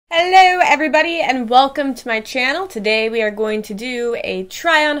everybody, and welcome to my channel. Today we are going to do a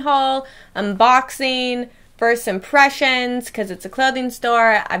try-on haul, unboxing, first impressions, because it's a clothing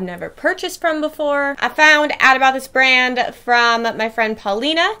store I've never purchased from before. I found out about this brand from my friend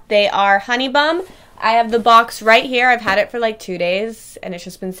Paulina. They are HONEYBUM. I have the box right here. I've had it for like 2 days, and it's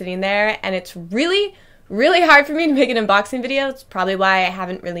just been sitting there, and it's really hard for me to make an unboxing video. It's probably why I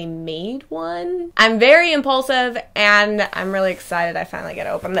haven't really made one. I'm very impulsive, and I'm really excited I finally get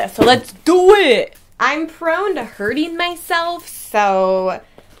to open this. So let's do it! I'm prone to hurting myself, so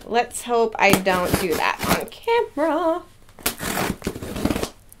let's hope I don't do that on camera.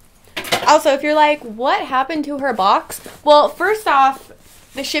 Also, if you're like, what happened to her box? Well, first off,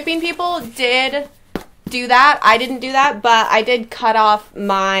 the shipping people did do that. I didn't do that, but I did cut off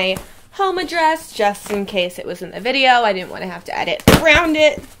my home address just in case it was in the video. I didn't want to have to edit around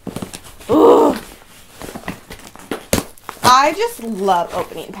it. Ugh. I just love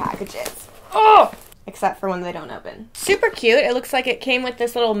opening packages. Oh, except for when they don't open. Super cute. It looks like it came with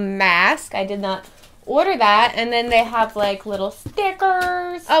this little mask. I did not order that. And then they have like little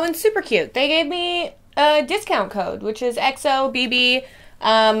stickers. Oh, and super cute. They gave me a discount code, which is XOBB.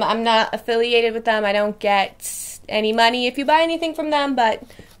 I'm not affiliated with them. I don't get any money if you buy anything from them, but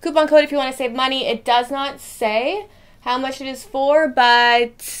coupon code if you want to save money. It does not say how much it is for,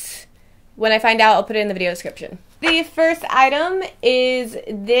 but when I find out, I'll put it in the video description. The first item is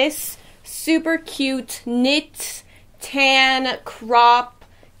this super cute knit tan crop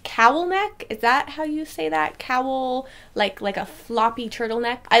cowl neck. Is that how you say that? Cowl, like a floppy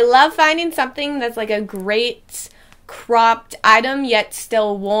turtleneck. I love finding something that's like a great cropped item yet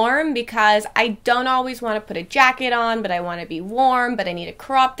still warm, because I don't always want to put a jacket on, but I want to be warm, but I need a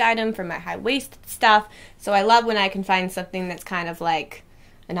cropped item for my high-waisted stuff. So I love when I can find something that's kind of like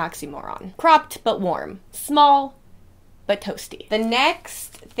an oxymoron. Cropped but warm. Small but toasty. The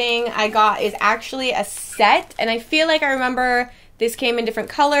next thing I got is actually a set, and I feel like I remember this came in different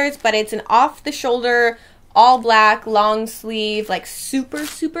colors, but it's an off-the-shoulder, all black, long sleeve, like super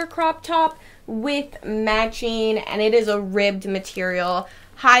crop top with matching, and it is a ribbed material,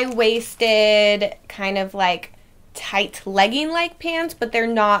 high-waisted, kind of like tight legging-like pants, but they're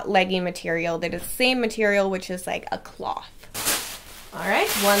not legging material. They're the same material, which is like a cloth. All right,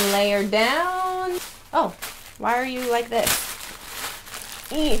 one layer down. Oh, why are you like this?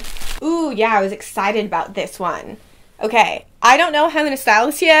 Ooh, yeah, I was excited about this one. Okay, I don't know how I'm going to style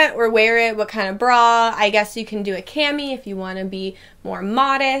this yet or wear it, what kind of bra. I guess you can do a cami if you want to be more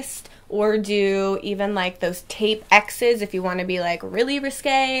modest, or do even like those tape X's if you want to be like really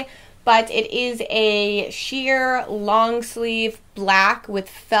risque. But it is a sheer long sleeve black with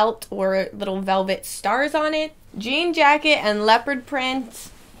felt or little velvet stars on it. Jean jacket and leopard print,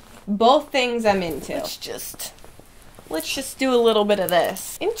 both things I'm into. Let's just do a little bit of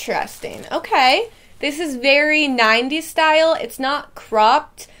this. Interesting. Okay. This is very 90s style. It's not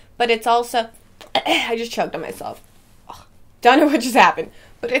cropped, but it's also... I just choked on myself. Oh, don't know what just happened.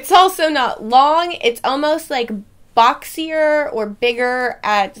 But it's also not long. It's almost like boxier or bigger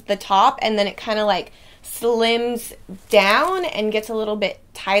at the top, and then it kind of like slims down and gets a little bit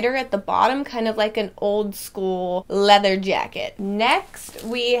tighter at the bottom, kind of like an old school leather jacket. Next,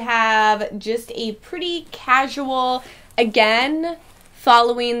 we have just a pretty casual, again,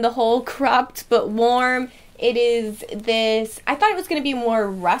 following the whole cropped but warm. It is this, I thought it was going to be more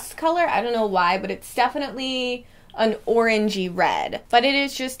rust color. I don't know why, but it's definitely an orangey red. But it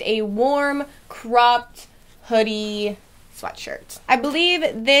is just a warm, cropped hoodie sweatshirt. I believe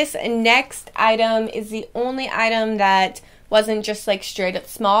this next item is the only item that wasn't just like straight up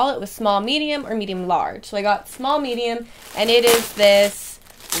small. It was small medium or medium large. So I got small medium, and it is this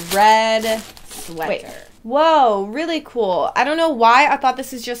red sweater. Wait. Whoa, really cool. I don't know why I thought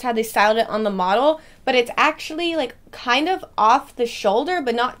this is just how they styled it on the model, but it's actually like kind of off the shoulder,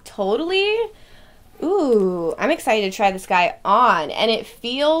 but not totally. Ooh, I'm excited to try this guy on, and it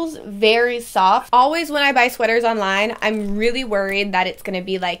feels very soft. Always when I buy sweaters online, I'm really worried that it's gonna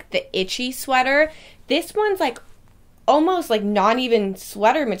be like the itchy sweater. This one's like almost like not even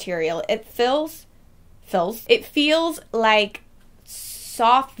sweater material. It feels like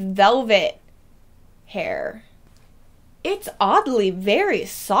soft velvet hair. It's oddly very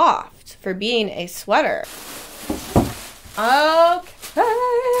soft for being a sweater.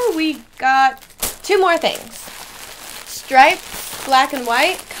 Okay, we got two more things. Stripes, black and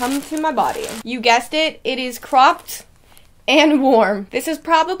white, come to my body. You guessed it, it is cropped and warm. This is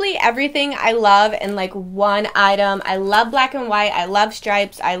probably everything I love in like one item. I love black and white, I love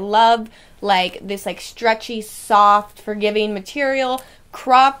stripes, I love like this like stretchy, soft, forgiving material,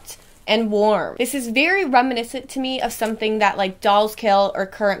 cropped and warm. This is very reminiscent to me of something that like Dolls Kill or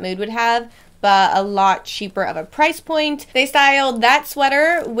Current Mood would have, but a lot cheaper of a price point. They styled that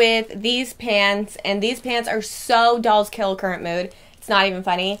sweater with these pants, and these pants are so Dolls Kill Current Mood. It's not even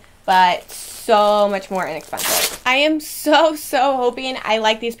funny, but so much more inexpensive. I am so hoping I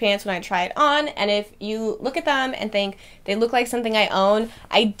like these pants when I try it on, and if you look at them and think they look like something I own,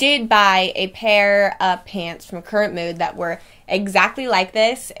 I did buy a pair of pants from Current Mood that were exactly like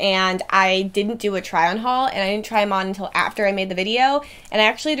this, and I didn't do a try on haul, and I didn't try them on until after I made the video, and I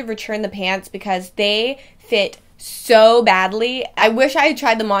actually had to return the pants because they fit so badly. I wish I had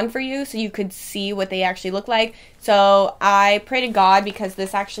tried them on for you so you could see what they actually look like. So I pray to God, because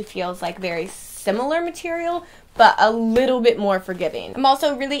this actually feels like very similar material, but a little bit more forgiving. I'm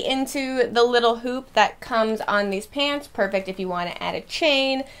also really into the little hoop that comes on these pants. Perfect if you want to add a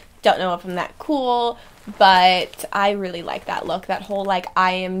chain. Don't know if I'm that cool, but I really like that look. That whole like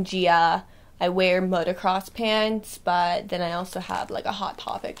I am Gia, I wear motocross pants, but then I also have like a Hot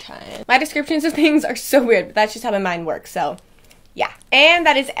Topic tan. My descriptions of things are so weird, but that's just how my mind works, so yeah. And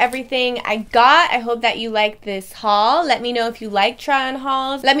that is everything I got. I hope that you liked this haul. Let me know if you like try-on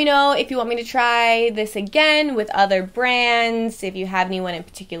hauls. Let me know if you want me to try this again with other brands, if you have anyone in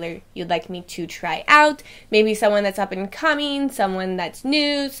particular you'd like me to try out. Maybe someone that's up and coming, someone that's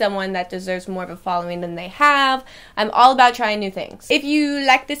new, someone that deserves more of a following than they have. I'm all about trying new things. If you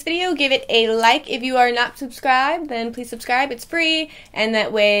like this video, give it a like. If you are not subscribed, then please subscribe. It's free, and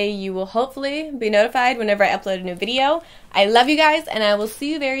that way you will hopefully be notified whenever I upload a new video. I love you guys, and I will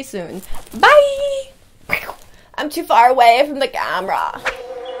see you very soon. Bye! I'm too far away from the camera.